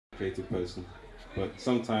complicated person, but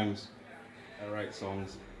sometimes I write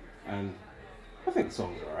songs and I think the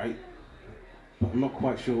songs are alright, but I'm not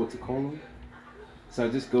quite sure what to call them. So I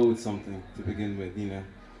just go with something to begin with,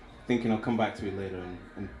 thinking I'll come back to it later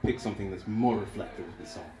and pick something that's more reflective of the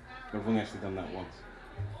song. But I've only actually done that once.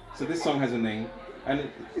 So this song has a name, and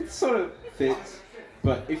it sort of fits,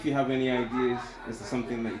 but if you have any ideas as to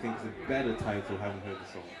something that you think is a better title, haven't heard the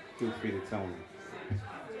song, feel free to tell me.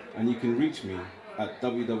 And you can reach me at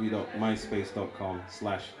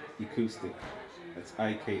www.myspace.com/Ikoustic. That's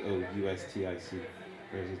Ikoustic.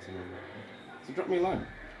 Very easy to remember. So drop me a line.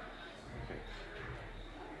 Okay.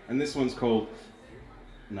 And this one's called.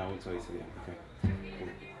 No, I won't tell you till the end. Okay. Cool.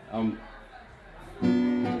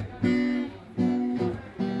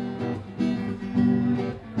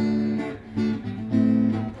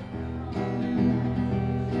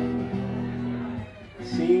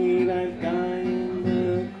 See that guy in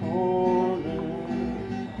the corner,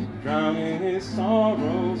 drowning his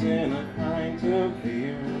sorrows in a pint of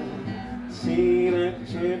beer. See that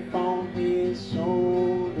chip on his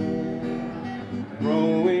shoulder,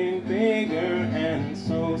 growing bigger, and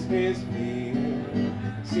so's his fear.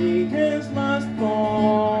 See his lust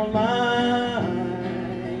for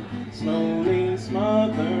life, slowly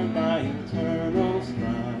smothered by eternal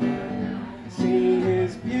strife. See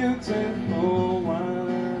his beautiful wife,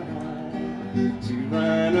 she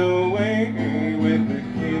ran away with the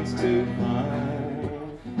kids to fly.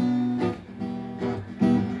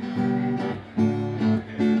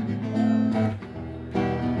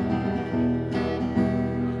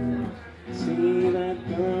 See that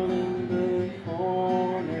girl in the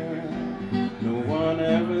corner, no one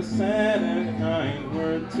ever said a kind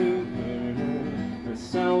word to her. Her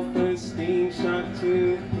self-esteem shot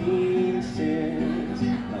to pieces,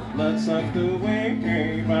 like blood sucked away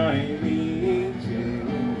by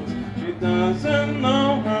leeches. She doesn't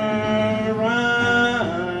know her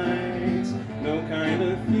rights, no kind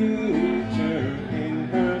of future in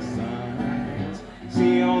her sights.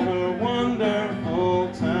 See all her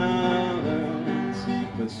wonderful talents,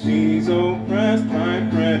 but she's oppressed by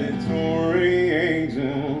predatory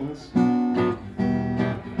agents.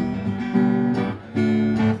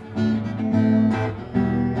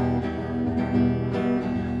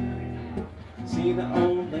 See the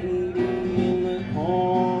old lady in the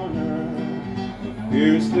corner, a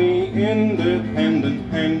fiercely independent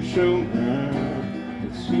pensioner,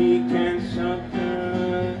 but she can't shut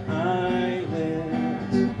her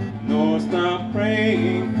eyelids, nor stop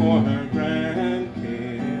praying for her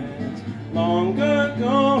grandkids. Long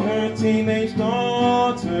ago her teenage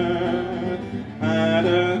daughter had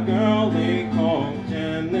a girl they called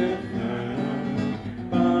Jennifer,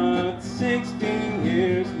 but 16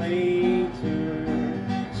 years later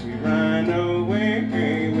she ran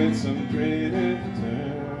away with some drifter.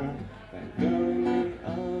 That girl in the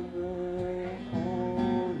other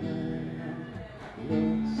corner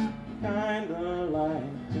looks kinda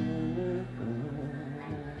like Jennifer.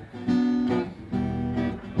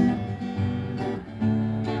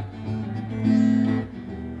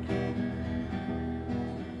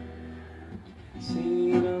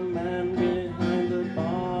 See the man behind the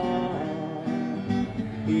bar,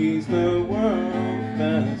 he's the world's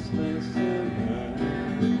best listener.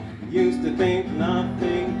 Used to think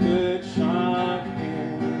nothing could shock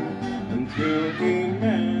him until he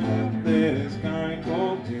met this guy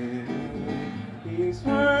called Jim. He's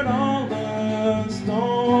heard all the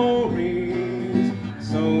stories,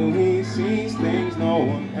 so he sees things no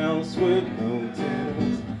one else would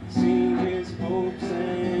notice. See his hopes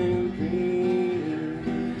and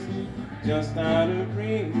dreams just out of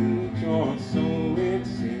reach, or so it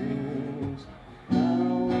seems.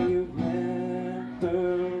 Now you've met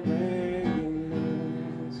the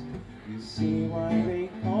regulars, you see why